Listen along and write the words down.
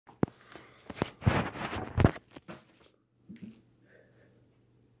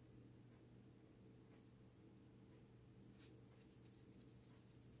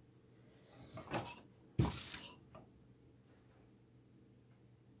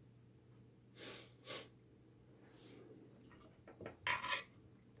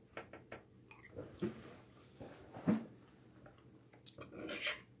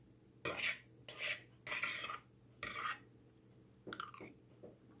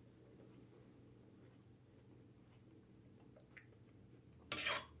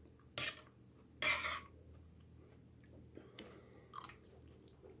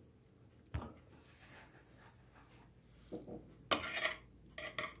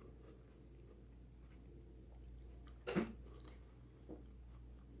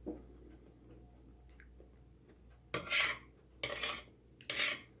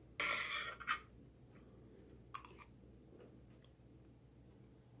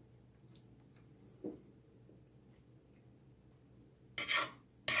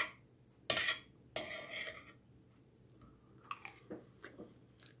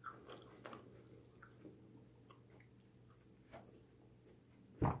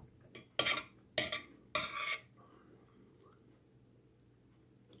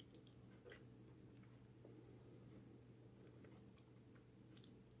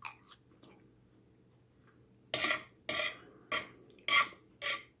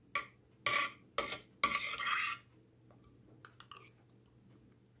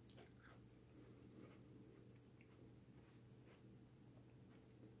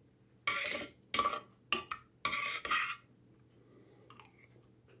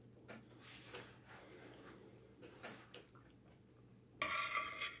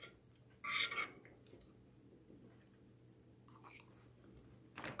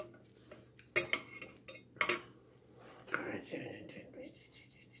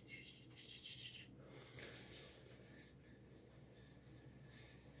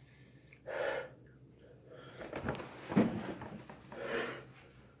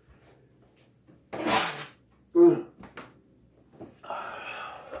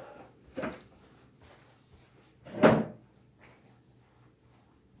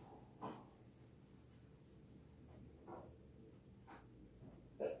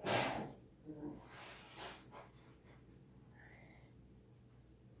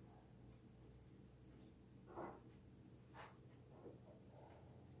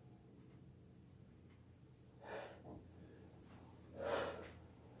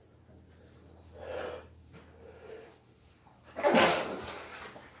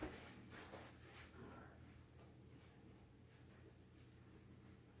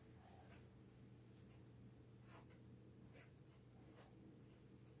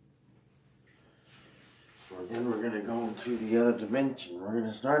Then we're going to go into the other dimension. We're going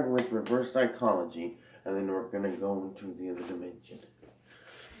to start with reverse psychology, and then we're going to go into the other dimension.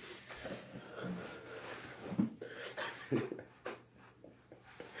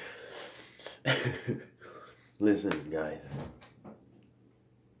 Listen, guys.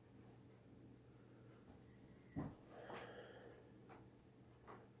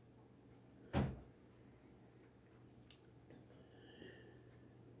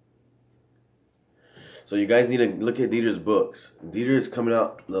 So you guys need to look at Dieter's books. Dieter is coming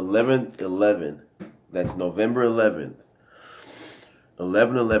out the 11/11. That's November 11th.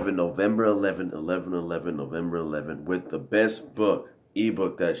 11/11, November 11th, 11/11, November 11th, with the best book,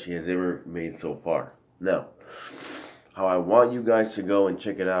 ebook that she has ever made so far. Now, how I want you guys to go and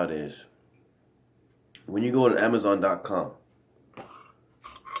check it out is, when you go to Amazon.com,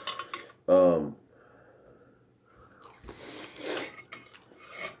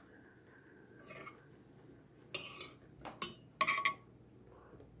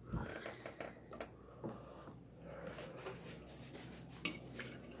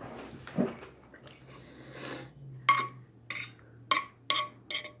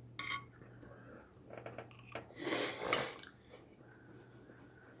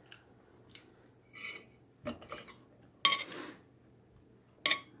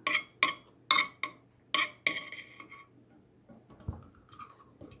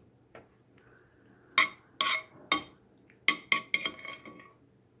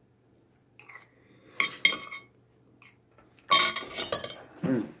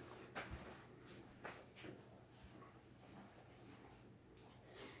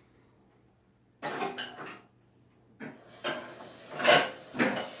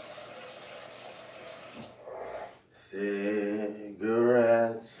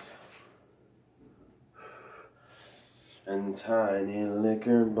 cigarettes and tiny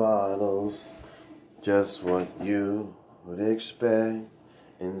liquor bottles, just what you would expect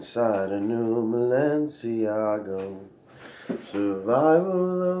inside a new Balenciaga.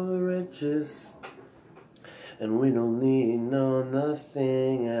 Survival of the richest. And we don't need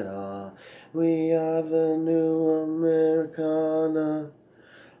nothing at all. We are the new Americana.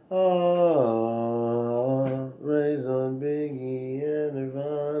 Oh, raised on Biggie and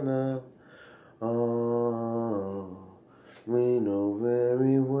Nirvana. Oh, we know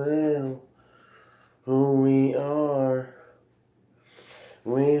very well who we are.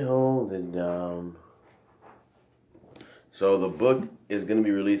 We hold it down. So the book is going to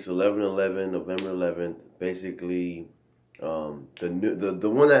be released 11/11, November 11th. Basically, the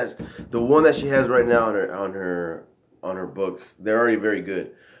one that she has right now on her books, they're already very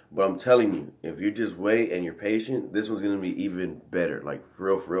good. But I'm telling you, if you just wait and you're patient, this one's going to be even better. Like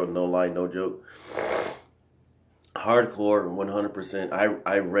for real, no lie, no joke. Hardcore, 100%.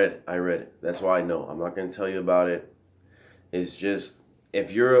 I read it. That's why I know. I'm not going to tell you about it. It's just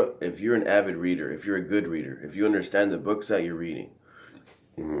if you're an avid reader, if you're a good reader, if you understand the books that you're reading,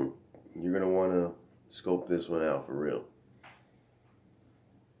 you're going to want to scope this one out for real.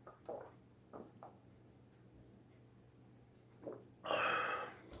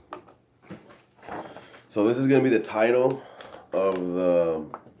 So this is going to be the title of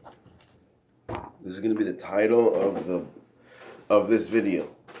this video.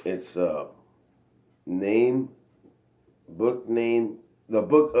 It's the name of the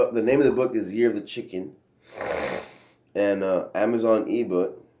book is Year of the Chicken, and Amazon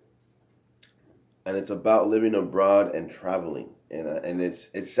ebook, and it's about living abroad and traveling, and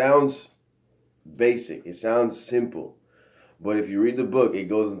it sounds basic, it sounds simple, but if you read the book, it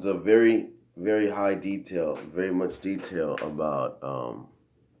goes into very, very high detail, very much detail about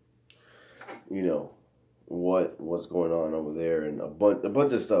what's going on over there, and a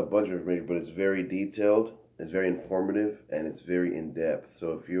bunch of stuff, a bunch of information, but it's very detailed, it's very informative, and it's very in depth.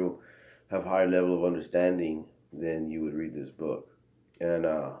 So if you have high level of understanding, then you would read this book. And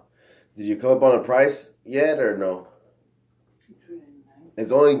did you come up on a price yet or no? $2.99.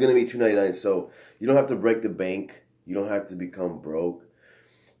 It's only going to be $2.99, so you don't have to break the bank. You don't have to become broke.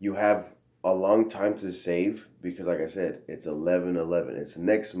 You have a long time to save because, like I said, it's 11/11. It's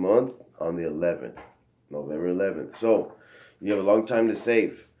next month on the 11th, November 11th. So you have a long time to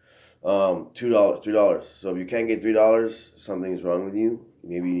save. $2, $3. So if you can't get $3, something's wrong with you.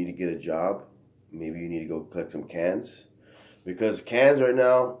 Maybe you need to get a job. Maybe you need to go collect some cans. Because cans right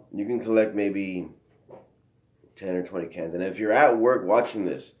now, you can collect maybe 10 or 20 cans. And if you're at work watching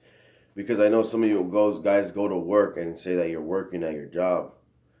this, because I know some of you guys go to work and say that you're working at your job,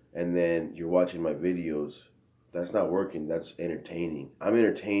 and then you're watching my videos, that's not working, that's entertaining. I'm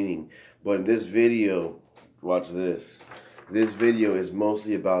entertaining, but in this video, watch this. This video is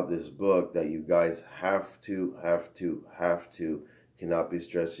mostly about this book that you guys cannot be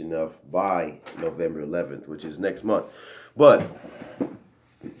stressed enough by November 11th, which is next month. But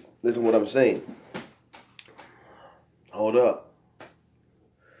listen to what I'm saying. Hold up.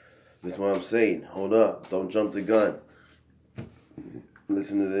 Listen to what I'm saying. Hold up. Don't jump the gun.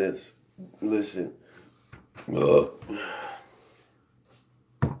 Listen to this. Listen.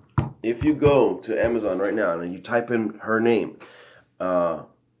 If you go to Amazon right now and you type in her name, Deidre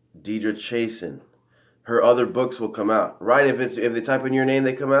Chasen, her other books will come out. Right? If they type in your name,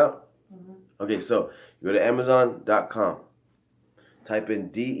 they come out? Mm-hmm. Okay, so you go to Amazon.com. Type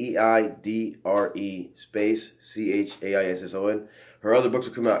in DEIDRE space CHAISSON. Her other books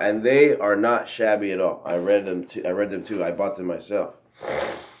will come out, and they are not shabby at all. I read them too. I bought them myself.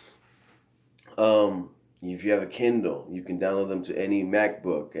 If you have a Kindle, you can download them to any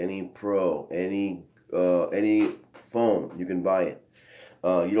MacBook, any Pro, any phone. You can buy it.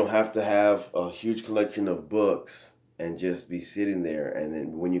 You don't have to have a huge collection of books and just be sitting there. And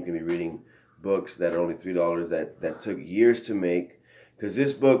then when you can be reading books that are only $3 that took years to make. Because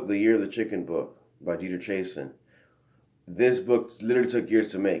this book, The Year of the Chicken book by Deidre Chasen, this book literally took years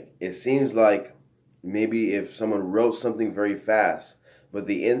to make. It seems like maybe if someone wrote something very fast, but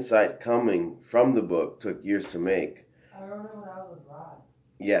the insight coming from the book took years to make. I wrote it when I was abroad.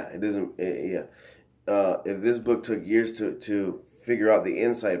 Yeah, it doesn't. If this book took years to figure out the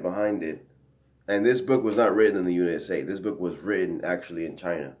insight behind it, and this book was not written in the USA. This book was written actually in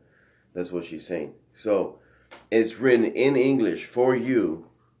China. That's what she's saying. So it's written in English for you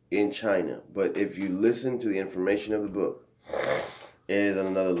in China. But if you listen to the information of the book, it is on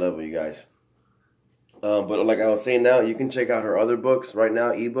another level, you guys. But like I was saying now, you can check out her other books right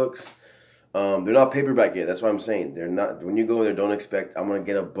now, ebooks. They're not paperback yet. That's what I'm saying. They're not. When you go there, don't expect I'm gonna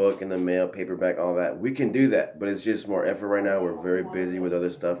get a book in the mail, paperback, all that. We can do that, but it's just more effort right now. We're very busy with other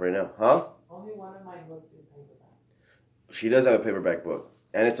stuff right now, huh? Only one of my books is paperback. She does have a paperback book.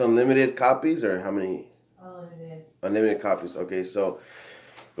 And it's unlimited copies, or how many? Unlimited. Unlimited copies. Okay, so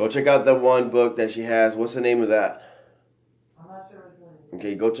go check out the one book that she has. What's the name of that? I'm not sure which one it is.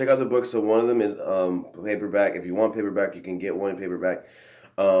 Okay, go check out the book. So one of them is paperback. If you want paperback, you can get one in paperback.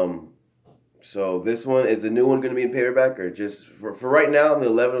 So this one, is the new one going to be in paperback, or just for right now? The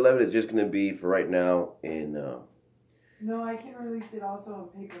 11/11 is just going to be for right now in. No, I can release it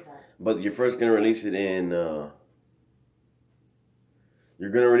also in paperback. But you're first going to release it in. You're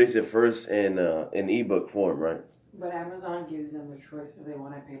going to release it first in ebook form, right? But Amazon gives them a choice. If they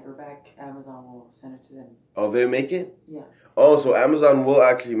want a paperback, Amazon will send it to them. Oh, they make it? Yeah. Oh, so Amazon will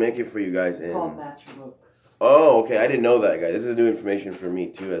actually make it for you guys. It's called Match Your Book. Oh, okay. I didn't know that, guys. This is new information for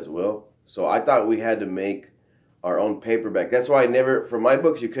me, too, as well. So I thought we had to make our own paperback. That's why for my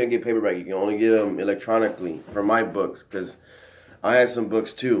books, you couldn't get paperback. You can only get them electronically for my books, because I had some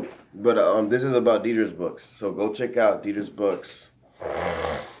books, too. But this is about Deidre's books. So go check out Deidre's books.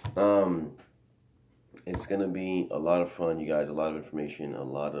 It's going to be a lot of fun, you guys. A lot of information,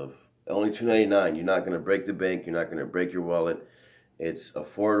 only $2.99. You're not going to break the bank. You're not going to break your wallet. It's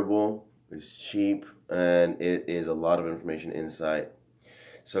affordable. It's cheap. And it is a lot of information inside.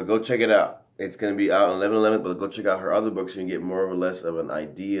 So go check it out. It's going to be out on 11/11, but go check out her other books so you can get more or less of an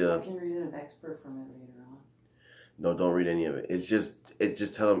idea. I can read an expert from it later on. No, don't read any of it. It's just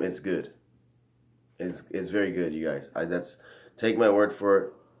tell them it's good. It's very good, you guys. Take my word for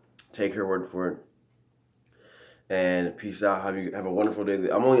it. Take her word for it. And peace out. Have a wonderful day.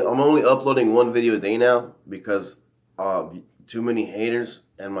 I'm only uploading one video a day now because too many haters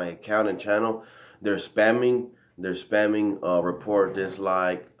and my account and channel. They're spamming. Report,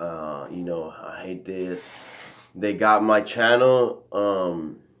 dislike. I hate this. They got my channel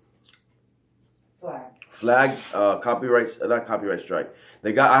flagged. Not copyright strike.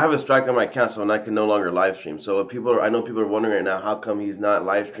 I have a strike on my account, so I can no longer live stream. So I know people are wondering right now, how come he's not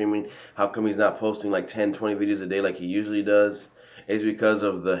live streaming? How come he's not posting like 10, 20 videos a day like he usually does? It's because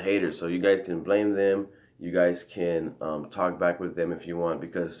of the haters. So you guys can blame them. You guys can talk back with them if you want,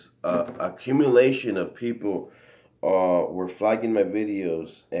 because accumulation of people were flagging my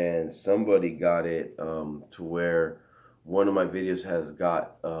videos, and somebody got it to where one of my videos has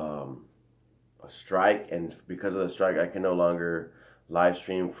got a strike, and because of the strike, I can no longer live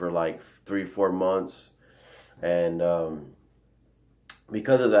stream for like 3-4 months, and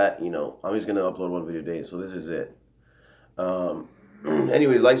because of that, I'm just gonna upload one video a day. So this is it.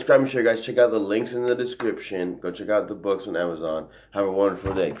 Anyways, like, subscribe, and share, guys. Check out the links in the description. Go check out the books on Amazon. Have a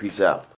wonderful day. Peace out.